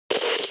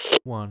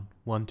One,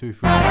 one, two,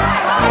 three.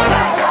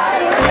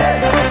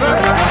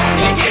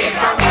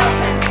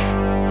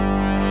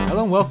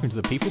 Hello and welcome to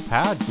the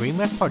People-Powered Green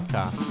Left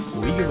podcast,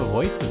 where we give a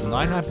voice to the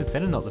 99%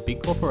 and not the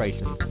big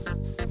corporations.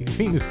 If you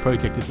think this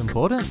project is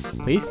important,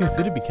 please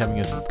consider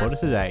becoming a supporter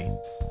today.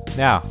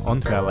 Now, on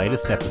to our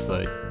latest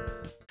episode.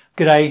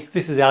 G'day,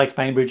 this is Alex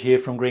Bainbridge here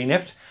from Green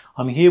Left.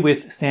 I'm here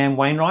with Sam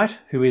Wainwright,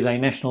 who is a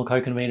national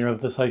co-convener of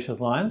the Socialist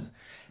Alliance.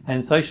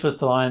 And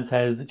Socialist Alliance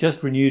has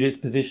just renewed its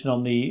position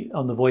on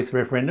the voice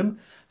referendum.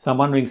 So I'm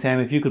wondering, Sam,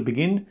 if you could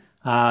begin,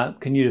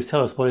 can you just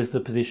tell us what is the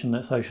position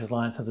that Socialist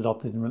Alliance has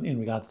adopted in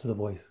regards to the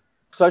voice?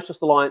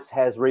 Socialist Alliance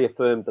has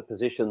reaffirmed the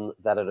position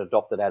that it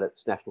adopted at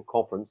its national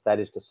conference. That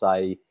is to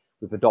say,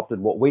 we've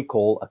adopted what we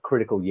call a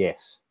critical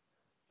yes.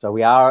 So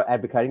we are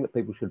advocating that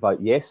people should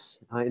vote yes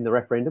in the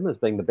referendum as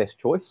being the best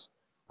choice.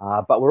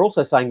 But we're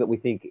also saying that we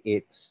think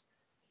it's,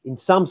 in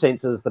some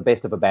senses, the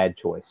best of a bad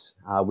choice.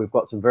 We've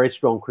got some very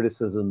strong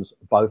criticisms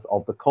both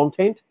of the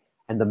content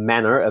and the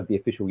manner of the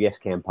official Yes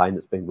campaign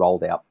that's been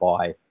rolled out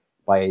by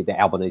the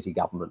Albanese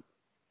government.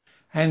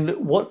 And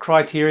what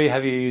criteria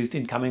have you used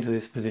in coming to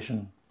this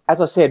position?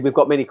 As I said, we've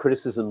got many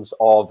criticisms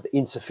of the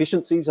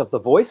insufficiencies of the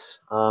voice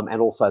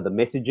and also the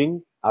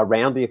messaging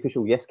around the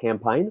official Yes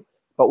campaign.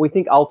 But we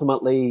think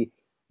ultimately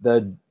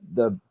the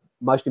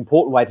most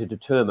important way to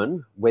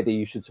determine whether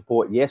you should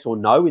support yes or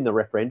no in the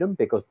referendum,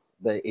 because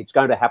it's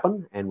going to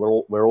happen and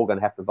we're all going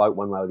to have to vote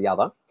one way or the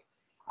other,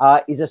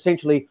 is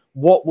essentially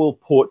what will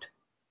put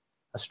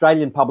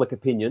Australian public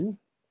opinion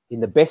in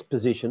the best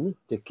position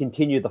to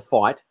continue the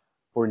fight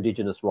for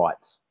Indigenous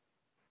rights.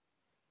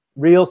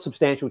 Real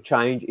substantial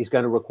change is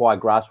going to require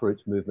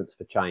grassroots movements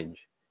for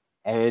change.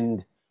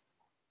 And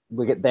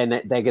they're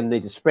going to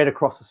need to spread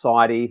across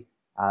society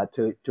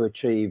to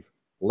achieve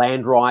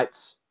land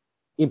rights,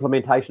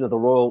 implementation of the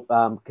Royal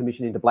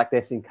Commission into Black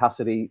Deaths in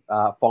Custody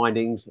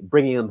findings,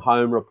 bringing them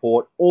home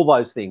report, all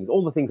those things,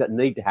 all the things that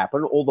need to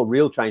happen, all the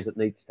real change that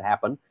needs to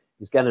happen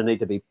is going to need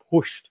to be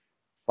pushed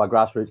by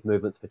grassroots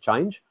movements for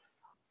change.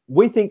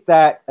 We think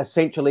that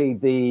essentially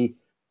the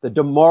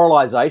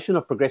demoralisation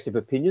of progressive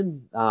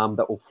opinion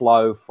that will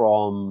flow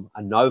from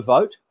a no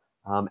vote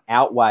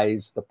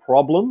outweighs the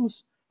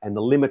problems and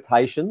the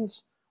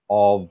limitations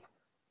of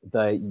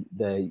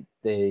the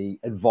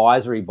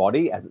advisory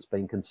body as it's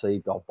been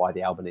conceived of by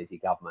the Albanese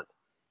government.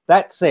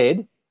 That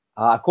said,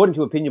 according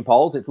to opinion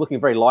polls, it's looking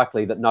very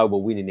likely that no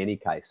will win in any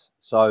case.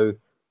 So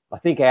I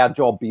think our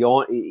job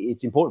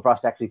it's important for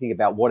us to actually think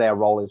about what our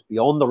role is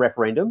beyond the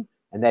referendum,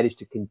 and that is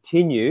to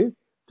continue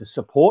to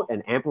support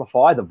and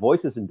amplify the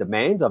voices and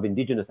demands of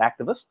Indigenous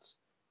activists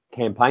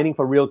campaigning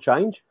for real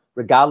change,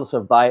 regardless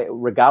of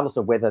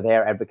whether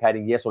they're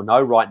advocating yes or no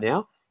right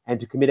now, and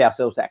to commit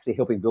ourselves to actually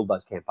helping build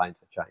those campaigns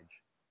for change.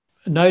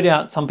 No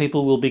doubt some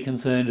people will be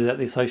concerned that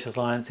the Socialist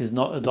Alliance is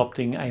not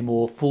adopting a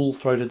more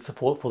full-throated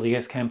support for the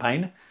Yes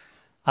campaign.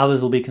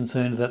 Others will be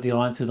concerned that the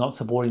Alliance is not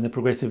supporting the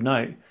progressive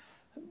No.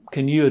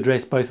 Can you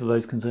address both of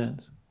those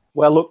concerns?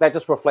 Well, look, that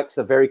just reflects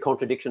the very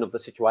contradiction of the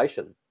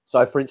situation.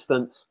 So, for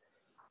instance,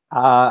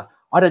 I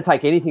don't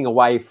take anything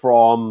away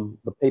from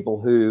the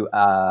people who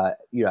are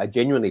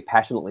genuinely,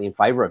 passionately in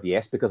favour of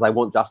Yes, because they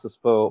want justice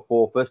for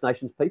First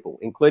Nations people,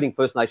 including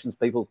First Nations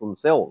peoples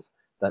themselves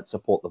that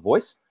support the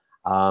voice.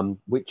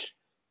 Which,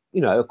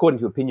 according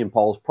to opinion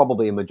polls,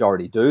 probably a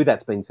majority do.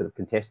 That's been sort of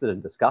contested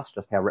and discussed,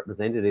 just how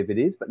representative it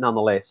is. But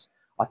nonetheless,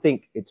 I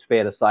think it's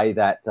fair to say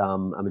that a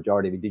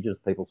majority of Indigenous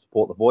people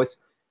support the voice,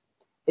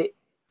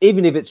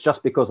 even if it's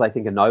just because they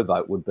think a no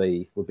vote would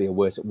be a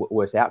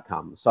worse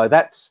outcome. So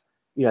that's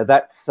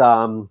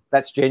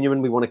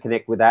genuine. We want to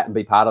connect with that and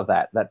be part of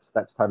that. That's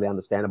totally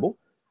understandable.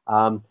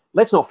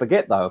 Let's not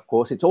forget, though, of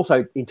course, it's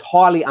also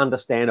entirely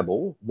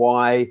understandable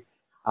why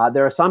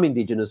there are some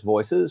Indigenous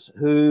voices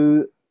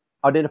who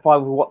identify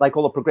with what they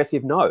call a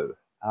progressive no,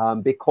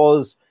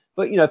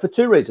 for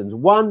two reasons.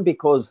 One,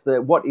 because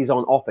what is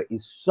on offer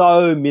is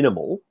so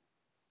minimal,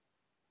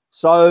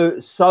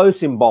 so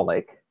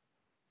symbolic,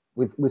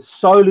 with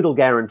so little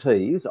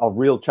guarantees of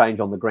real change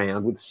on the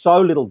ground, with so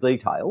little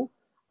detail.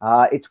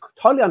 It's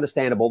totally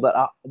understandable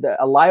that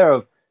a layer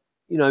of,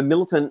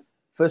 militant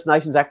First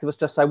Nations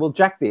activists just say, well,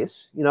 jack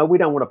this, we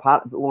don't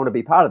want to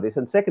be part of this.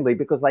 And secondly,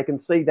 because they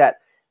can see that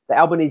the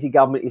Albanese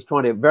government is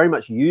trying to very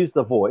much use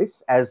the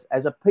voice as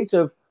a piece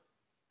of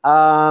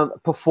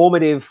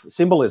performative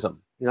symbolism,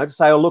 to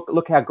say, oh,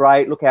 look how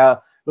great, look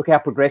how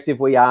progressive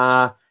we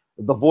are.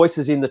 The voice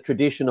is in the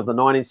tradition of the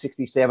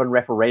 1967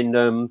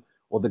 referendum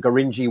or the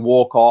Gurindji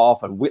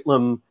walk-off and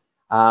Whitlam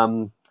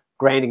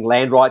granting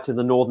land rights in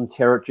the Northern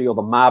Territory or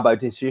the Mabo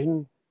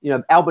decision.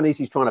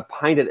 Albanese is trying to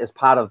paint it as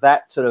part of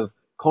that sort of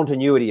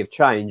continuity of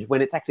change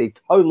when it's actually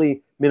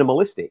totally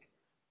minimalistic.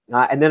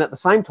 And then at the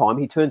same time,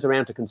 he turns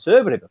around to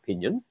conservative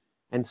opinion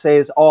and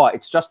says, oh,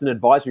 it's just an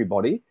advisory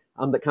body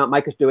that can't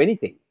make us do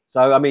anything.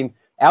 So, I mean,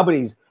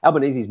 Albanese's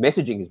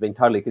messaging has been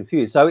totally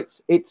confused. So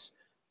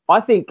I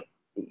think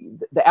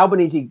the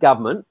Albanese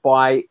government,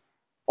 by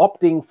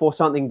opting for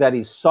something that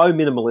is so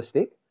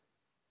minimalistic,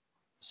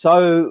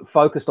 so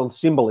focused on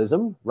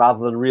symbolism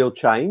rather than real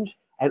change,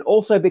 and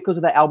also because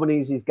of the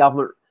Albanese's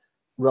government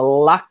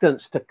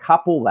reluctance to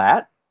couple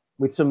that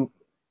with some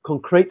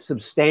concrete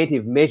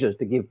substantive measures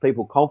to give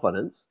people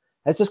confidence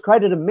has just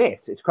created a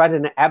mess. It's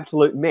created an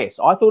absolute mess.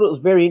 I thought it was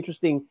very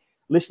interesting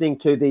listening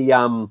to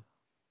the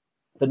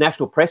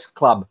National Press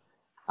Club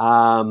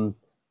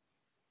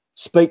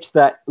speech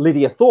that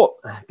Lydia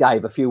Thorpe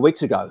gave a few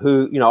weeks ago,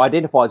 who,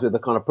 identifies with a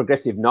kind of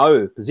progressive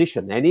no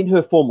position. And in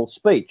her formal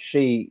speech,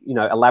 she,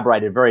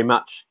 elaborated very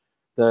much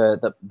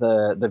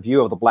the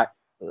view of the Black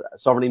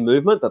sovereignty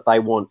movement, that they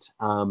want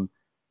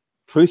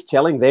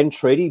truth-telling, then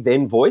treaty,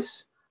 then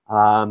voice,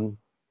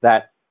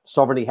 that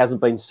sovereignty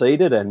hasn't been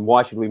ceded, and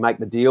why should we make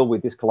the deal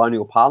with this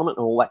colonial parliament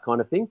and all that kind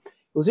of thing.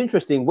 It was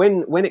interesting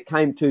when it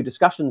came to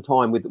discussion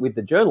time with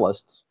the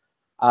journalists.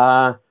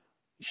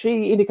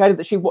 She indicated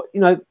that she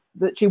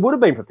would have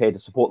been prepared to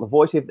support the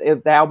voice if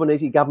the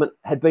Albanese government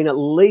had been at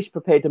least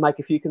prepared to make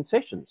a few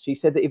concessions. She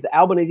said that if the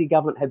Albanese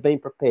government had been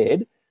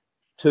prepared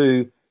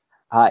to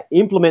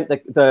implement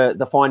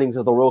the findings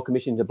of the Royal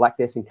Commission into Black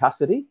Deaths in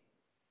Custody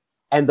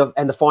and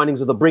the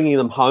findings of the Bringing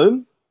Them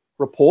Home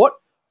report,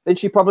 then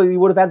she probably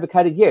would have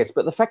advocated yes.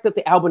 But the fact that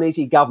the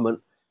Albanese government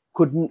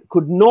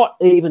could not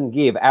even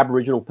give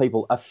Aboriginal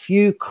people a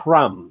few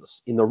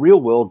crumbs in the real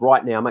world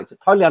right now makes it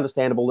totally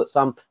understandable that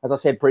some, as I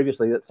said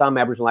previously, that some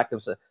Aboriginal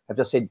activists have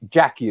just said,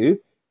 "Jack you,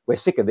 we're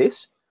sick of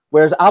this,"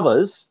 whereas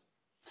others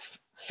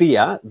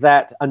fear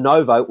that a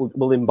no vote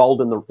will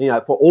embolden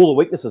for all the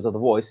weaknesses of the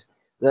voice,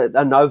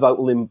 a no vote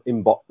will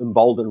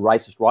embolden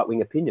racist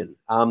right-wing opinion.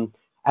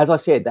 As I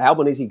said, the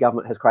Albanese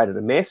government has created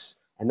a mess,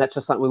 and that's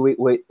just something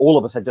we all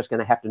of us are just going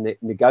to have to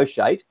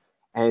negotiate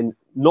and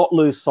not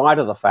lose sight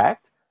of the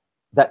fact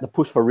that the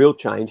push for real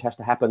change has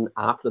to happen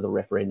after the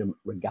referendum,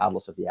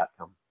 regardless of the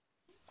outcome.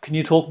 Can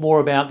you talk more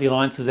about the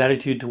Alliance's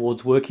attitude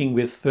towards working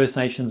with First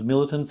Nations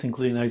militants,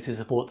 including those who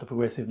support the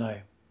progressive no?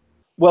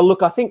 Well,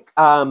 look, I think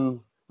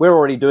we're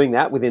already doing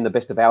that within the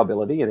best of our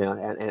ability and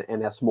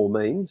our small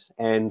means.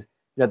 And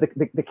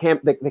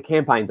the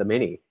campaigns are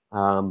many.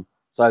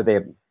 So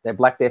they're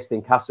Black Deaths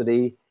in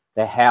Custody,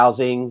 they're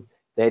housing.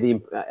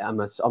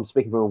 I'm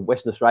speaking from a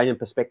Western Australian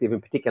perspective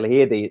in particular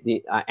here,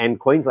 and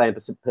Queensland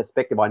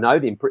perspective. I know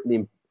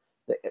the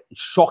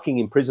shocking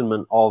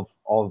imprisonment of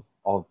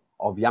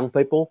young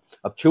people,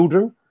 of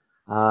children,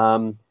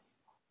 and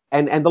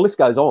the list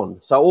goes on.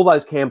 So all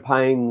those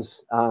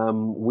campaigns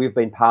we've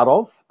been part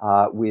of,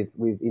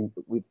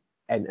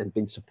 and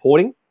been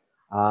supporting,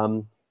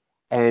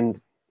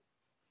 and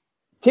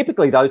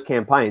typically those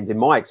campaigns, in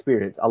my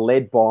experience, are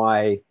led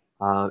by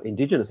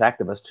Indigenous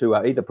activists who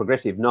are either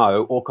progressive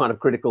no or kind of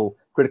critical,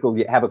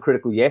 have a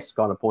critical yes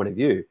kind of point of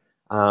view.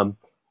 And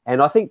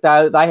I think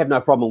they have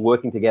no problem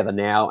working together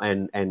now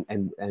and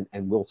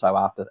will so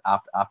after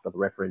the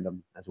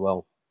referendum as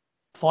well.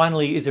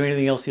 Finally, is there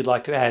anything else you'd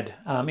like to add,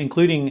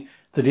 including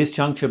the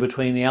disjuncture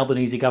between the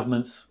Albanese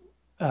government's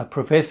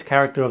professed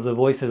character of the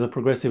voice as a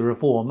progressive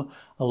reform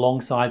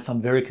alongside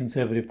some very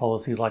conservative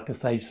policies like the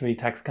Stage 3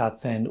 tax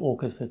cuts and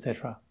AUKUS,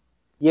 etc.?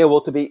 Yeah,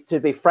 well, to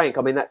be frank,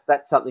 I mean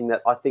that's something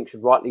that I think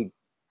should rightly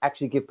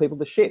actually give people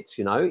the shits.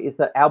 Is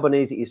that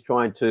Albanese is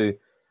trying to,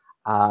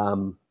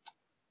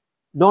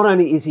 not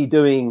only is he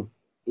doing,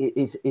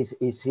 is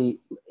he,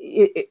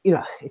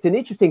 it's an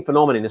interesting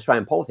phenomenon in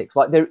Australian politics.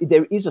 Like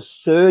there is a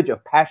surge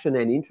of passion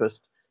and interest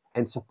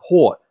and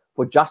support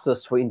for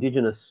justice for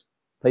Indigenous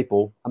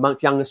people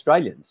amongst young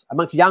Australians,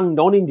 amongst young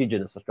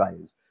non-Indigenous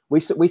Australians.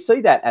 We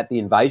see that at the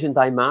Invasion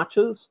Day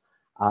marches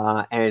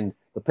and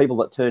the people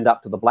that turned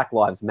up to the Black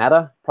Lives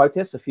Matter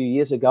protests a few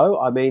years ago.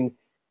 I mean,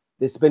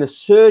 there's been a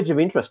surge of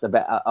interest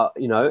about,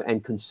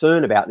 and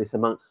concern about this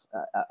amongst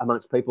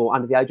people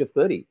under the age of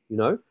 30.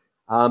 Now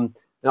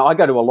I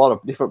go to a lot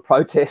of different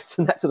protests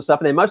and that sort of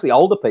stuff, and they're mostly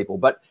older people.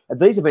 But at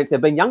these events,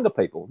 they've been younger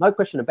people, no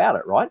question about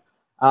it, right?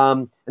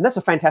 And that's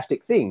a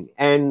fantastic thing.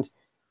 And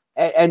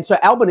so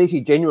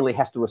Albanese genuinely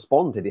has to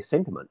respond to this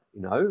sentiment,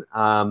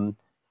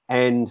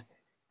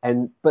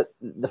 but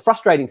the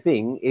frustrating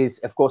thing is,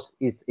 of course,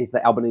 is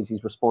that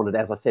Albanese's responded,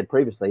 as I said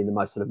previously, in the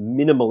most sort of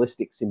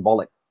minimalistic,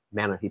 symbolic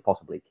manner he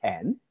possibly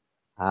can.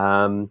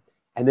 And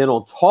then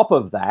on top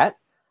of that,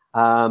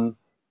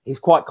 he's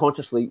quite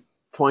consciously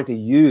trying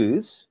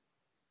to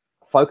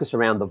focus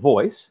around the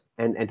voice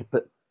and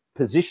to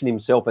position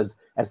himself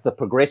as the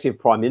progressive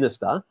Prime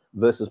Minister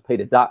versus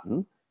Peter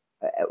Dutton,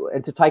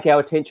 and to take our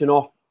attention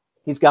off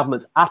his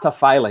government's utter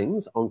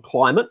failings on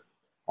climate,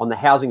 on the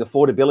housing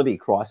affordability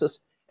crisis,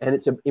 and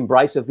its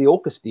embrace of the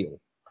AUKUS deal.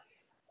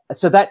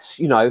 So that's,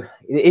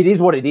 it is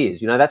what it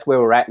is. That's where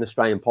we're at in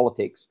Australian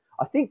politics.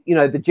 I think, the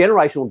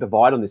generational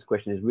divide on this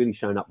question is really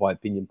shown up by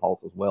opinion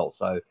polls as well.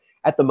 So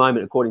at the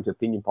moment, according to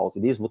opinion polls,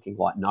 it is looking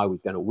like no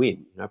is going to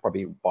win,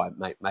 probably by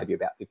maybe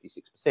about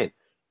 56%.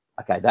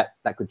 Okay,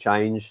 that could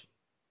change.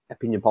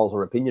 Opinion polls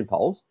are opinion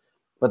polls.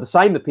 But the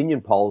same opinion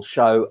polls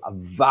show a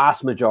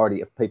vast majority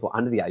of people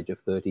under the age of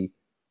 30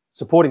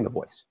 supporting the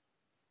voice.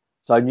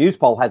 So News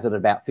Poll has it at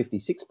about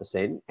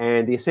 56%,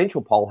 and the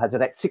Essential Poll has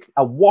it at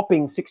a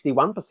whopping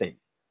 61%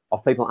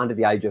 of people under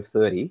the age of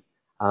 30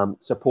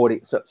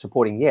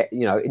 supporting yes,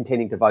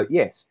 intending to vote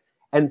yes.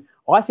 And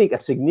I think a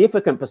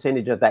significant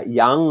percentage of that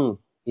young,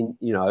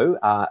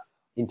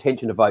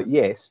 intention to vote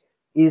yes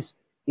is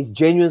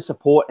genuine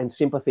support and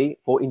sympathy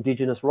for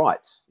Indigenous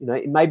rights.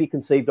 It may be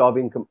conceived of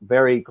in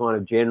very kind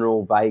of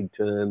general, vague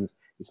terms.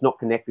 It's not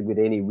connected with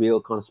any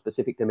real kind of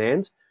specific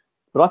demands.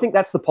 But I think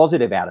that's the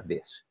positive out of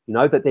this,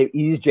 that there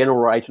is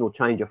generational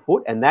change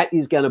afoot, and that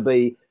is going to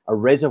be a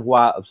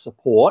reservoir of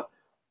support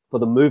for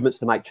the movements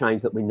to make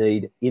change that we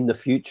need in the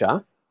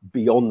future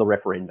beyond the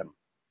referendum.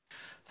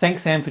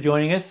 Thanks, Sam, for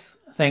joining us.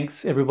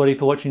 Thanks, everybody,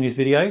 for watching this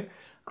video.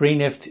 Green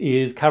Left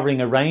is covering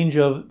a range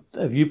of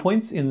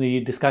viewpoints in the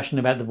discussion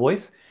about the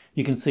voice.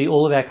 You can see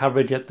all of our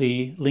coverage at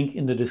the link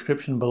in the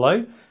description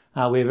below.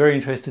 We're very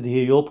interested to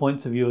hear your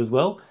points of view as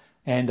well.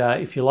 And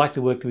if you like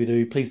the work that we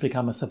do, please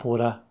become a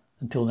supporter.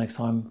 Until next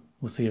time,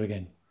 we'll see you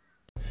again.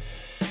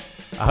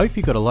 I hope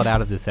you got a lot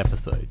out of this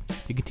episode.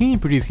 To continue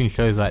producing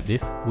shows like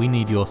this, we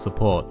need your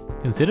support.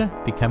 Consider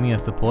becoming a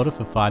supporter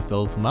for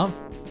 $5 a month,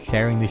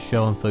 sharing this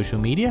show on social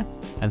media,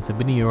 and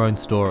submitting your own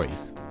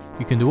stories.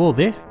 You can do all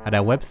this at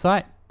our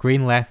website,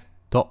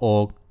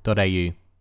 greenleft.org.au.